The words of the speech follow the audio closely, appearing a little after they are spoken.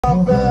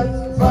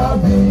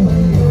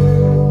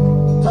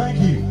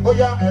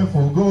bóyá ẹ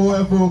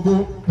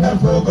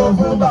fògo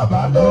fún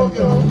bàbá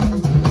lókè o.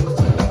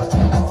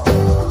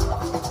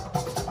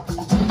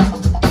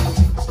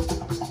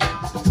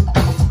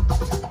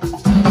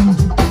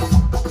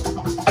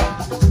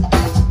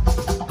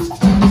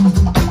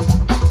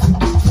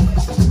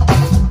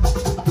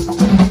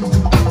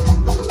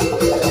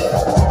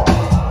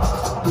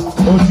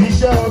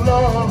 Òjíṣẹ́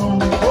Ọlọ́run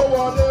ó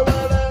wọlé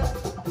wẹ́rẹ́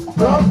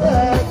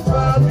prophet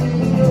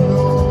Fabio.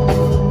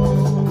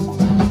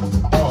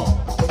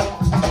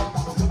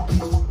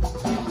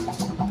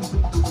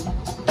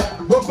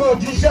 Gbogbo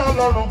òjíṣẹ́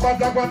Ọlọ́run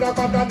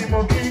pátápátá ni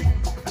mo kí.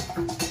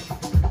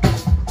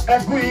 Ẹ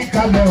kú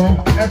ìkàlẹ̀ o,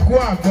 ẹ kú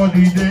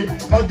àgbọ̀dìde,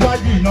 ọjọ́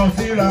àjìnà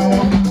síra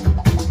wọn.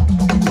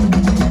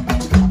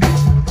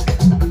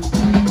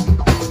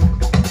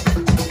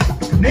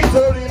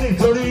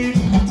 Nítorí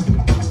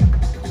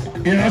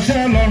ìránṣẹ́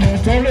Ọlọ́run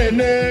tó lè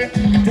lé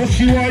tó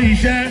ṣíwọ́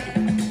iṣẹ́.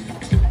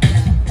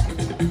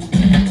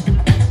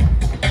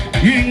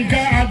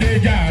 Yínká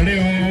Adéjàre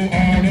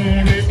ọ̀run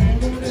rẹ̀.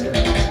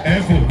 Ẹ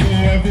fògo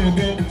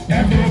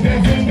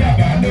fún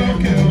bàbá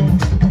lókè o.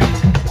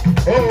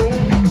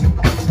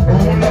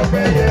 Òun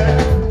lọ́pẹ́ yẹ.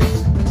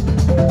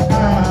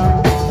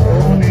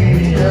 Òun ni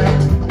ìyẹ́.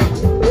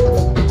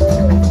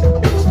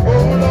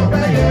 Òun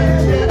lọ́pẹ́ yẹ.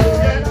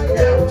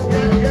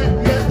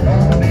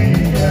 Òun ni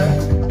ìyẹ́.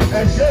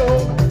 Ẹ ṣé o.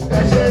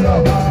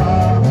 Lọ́ba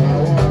àwọn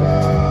ọba.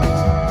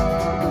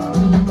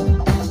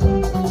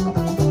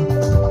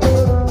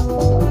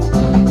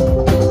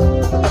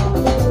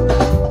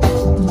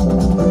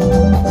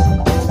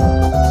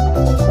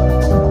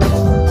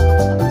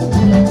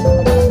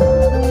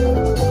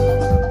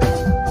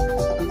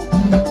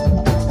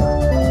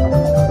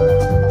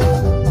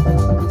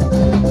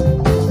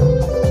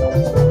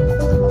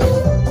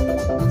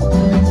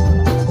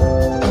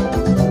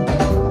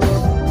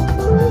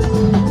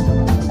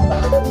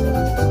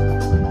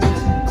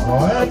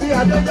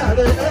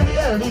 Adéjàre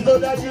ẹ̀rí tó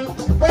dájú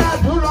pé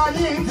àdúrà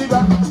yìí ti gbà.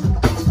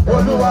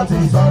 Olúwa ti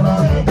sọ̀rọ̀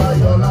nípa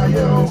ayọ̀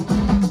láyé o.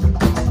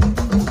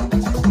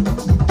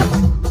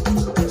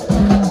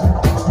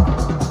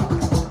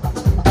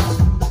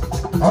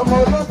 Ọmọ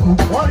olókùn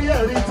wọ́n rí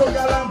ẹ̀rí tó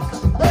gallant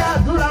pé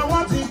àdúrà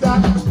wọn ti gbà.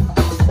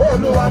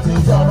 Olúwa ti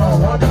sọ̀rọ̀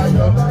wọn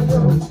dayọ̀ láyé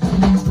o.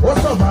 Ó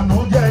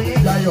sọ̀bànújẹ́ yín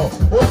dayọ̀,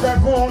 ó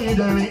sẹ́kún yín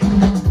dẹ̀rín.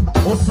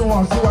 Ó sún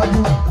wọn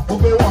síwájú, ó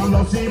gbé wọn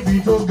lọ sí ibi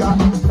tó ga.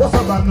 Ó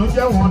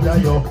sọ̀bànújẹ́ wọn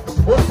dayọ̀,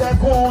 ó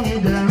sẹ́kún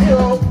ìdẹ̀rín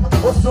o.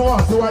 Ó sún wọn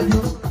síwájú,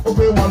 ó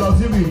gbé wọn lọ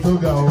sí ibi tó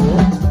ga o.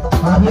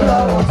 Àdúrà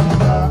wọn ti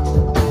gbà.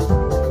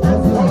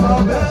 Wọ́n lọ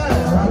bẹ́ẹ̀,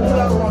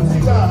 àdúrà wọn ti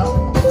gbà.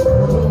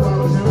 Olúwa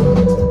ò ṣe o.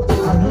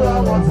 Àdúrà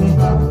wọn ti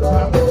gbà.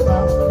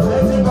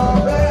 Létí lọ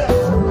bẹ́ẹ̀,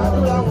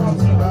 àdúrà wọn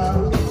ti gbà.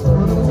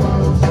 Olúwa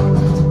ò ṣe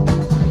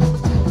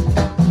o.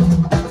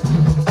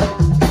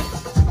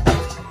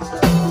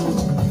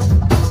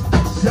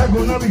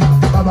 Ṣẹ́gun Nábì,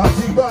 bàbá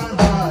ti gbọ́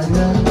àgbà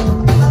yẹn.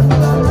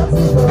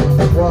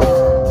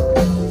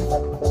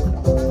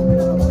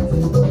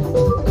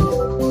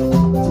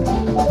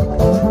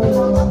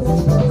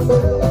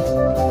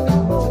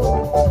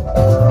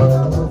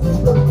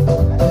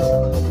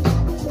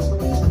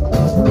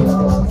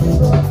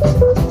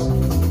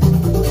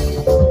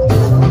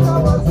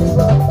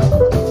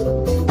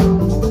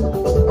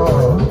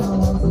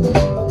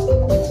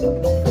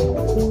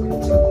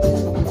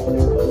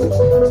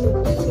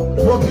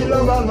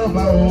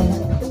 Lọ́ba o.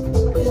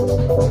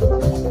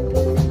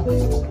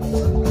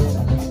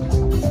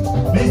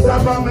 Mr.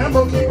 Bamẹ́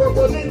mo kí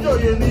gbogbo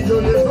níjòyè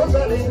tó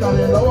bẹ̀rẹ̀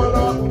ìkàlẹ̀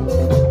lọ́wọ́lọ́wọ́.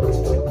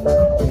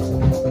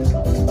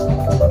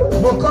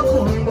 Mo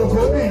kọ́kùnrin mo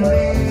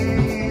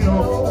kóbìnrin o.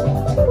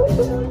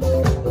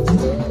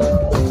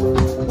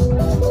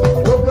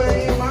 Gbogbo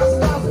ẹ̀yin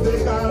masters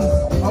bakers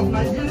of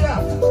Nigeria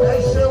ẹ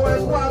ṣeun ẹ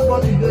kú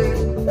àgbọ̀dìde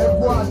ẹ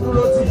kú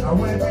àdúrótì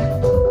àwọn ẹbí.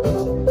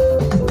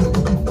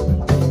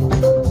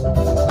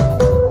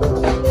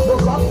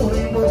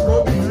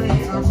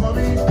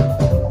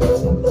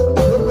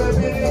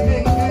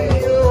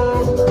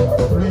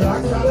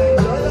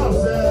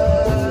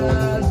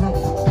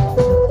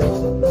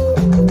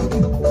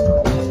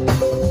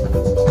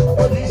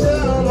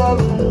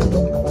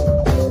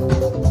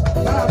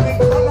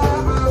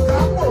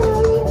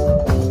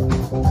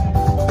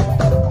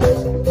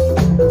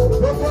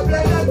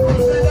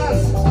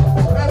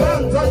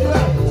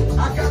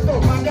 Akẹ́kọ̀ọ́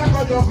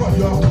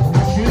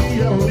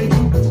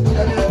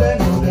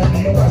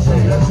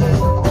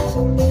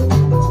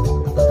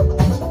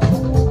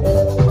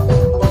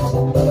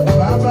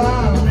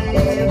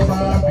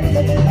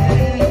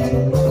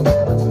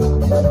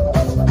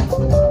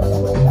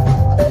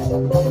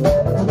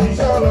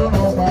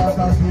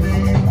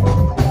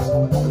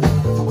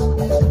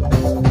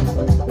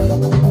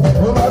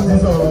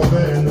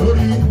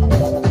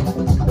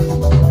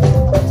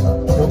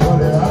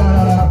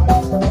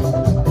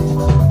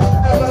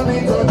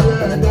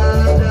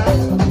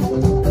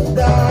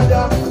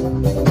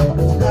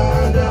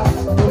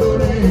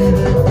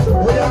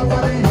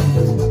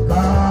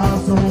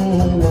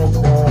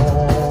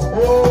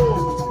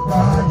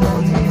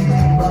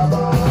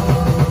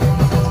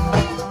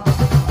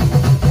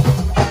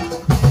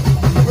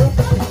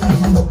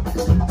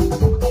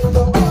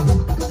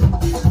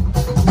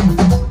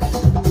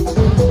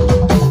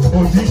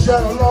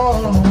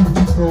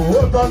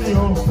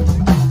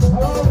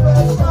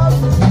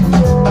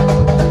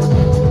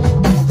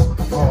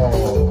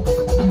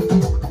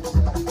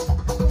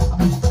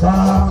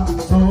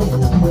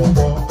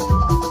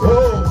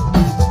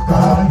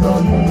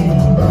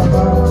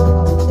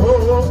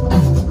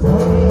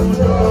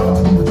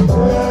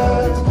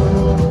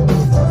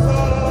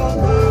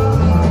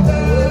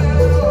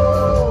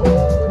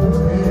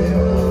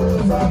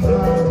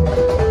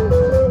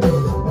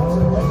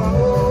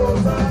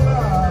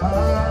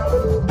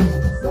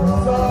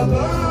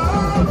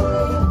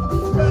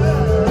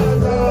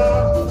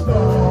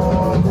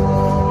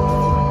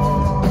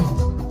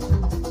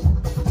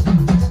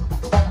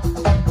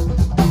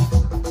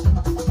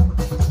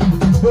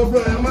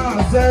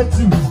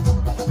sẹ́tù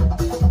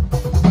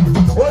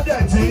ó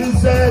dẹ̀ ti ń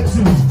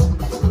sẹ́tù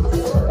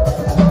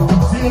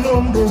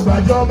Tinubu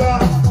gbàjọba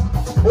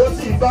ó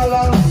ti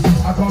balance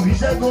Àkànbí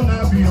Ṣẹ́gun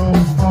Nàbí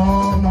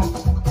ọmọ.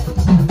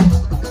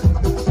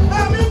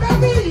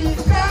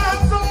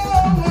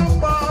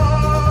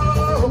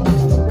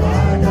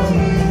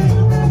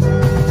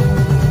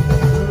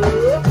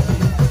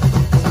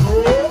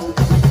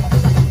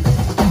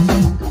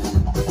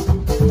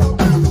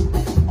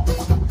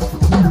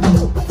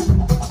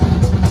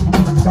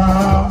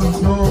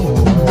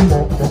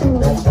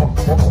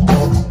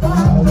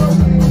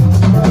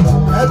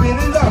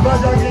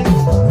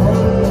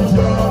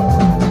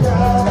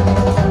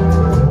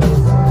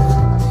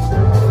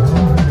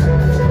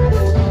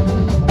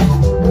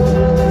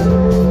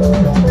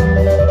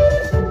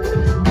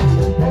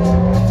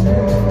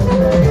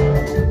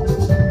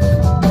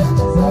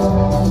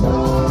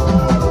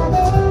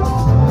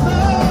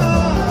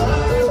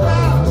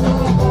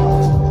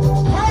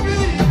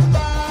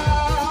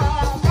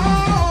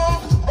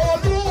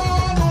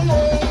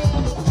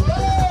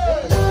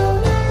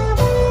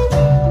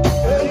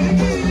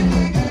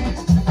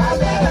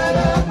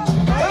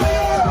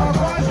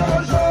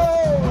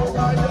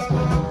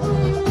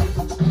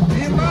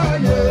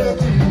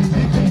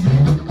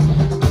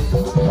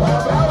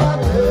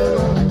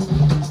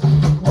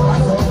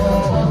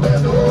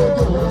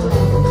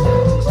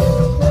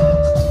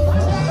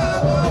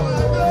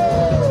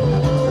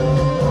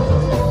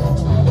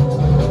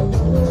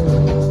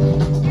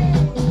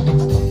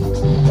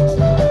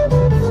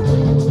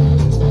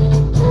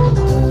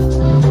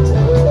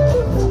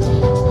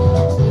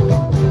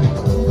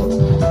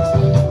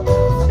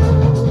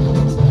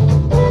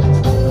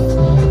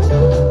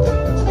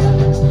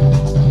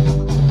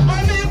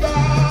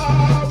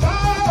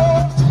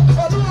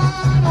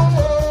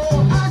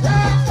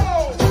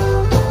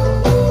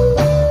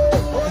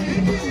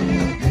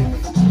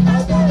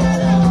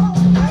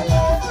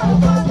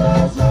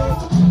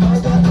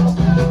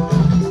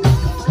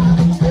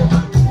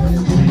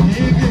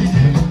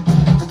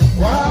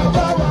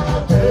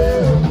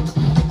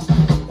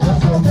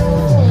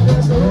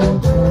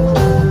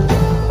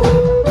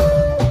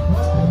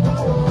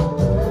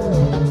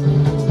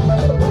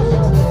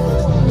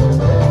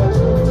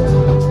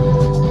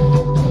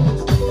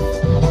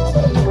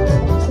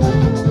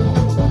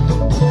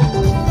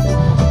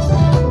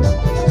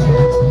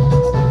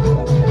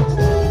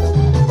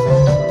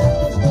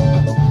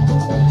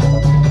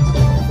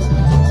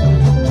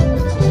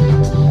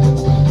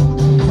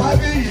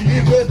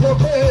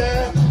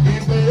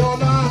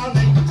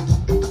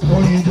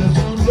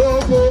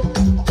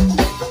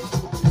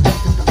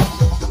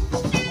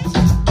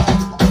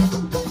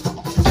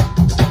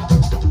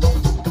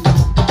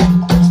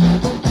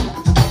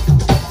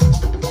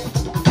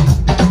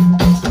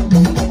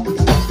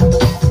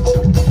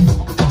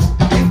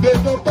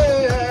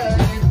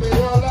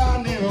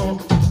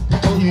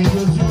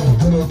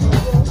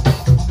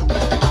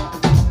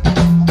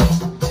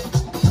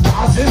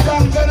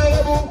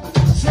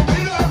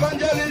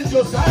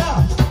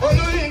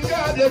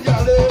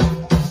 Adejare,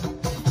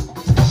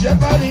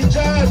 Shepherd in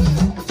charge,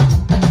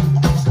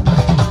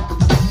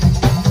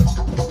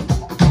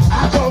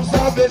 Act of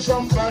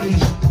Salvation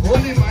Parish,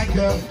 Holy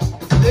Michael,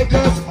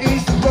 Lagos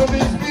East,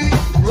 Province B,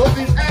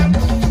 Province M,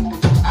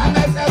 and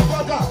SF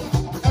Water,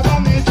 ever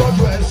me to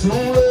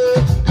ẹ̀sùn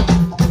rẹ̀.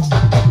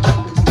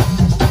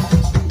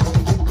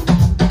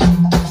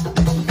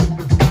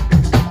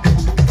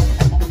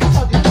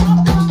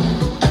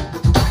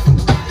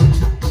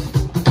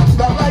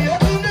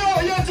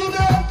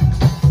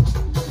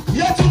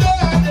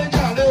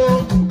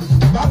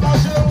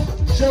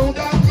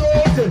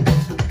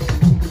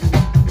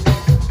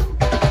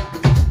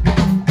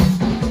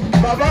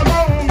 Bàbá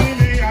máa ń mi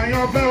ní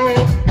àyànfẹ́ o,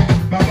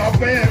 bàbá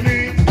pẹ́ mi,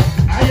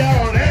 aya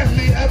ọ̀rẹ́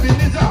mi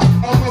Ebenezer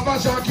ọmọ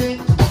Fáṣákí,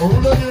 òun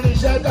ló ní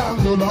irinṣẹ́ dà ń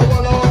lò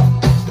lọ́wọ́lọ́wọ́.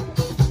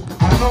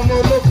 Àná ọmọ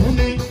olókùn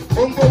ni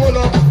ó ń gbówó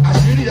lọ,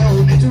 àṣírí ẹ̀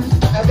ò ní tú,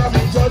 ẹ bá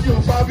mi tọ́jú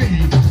Fábíyì.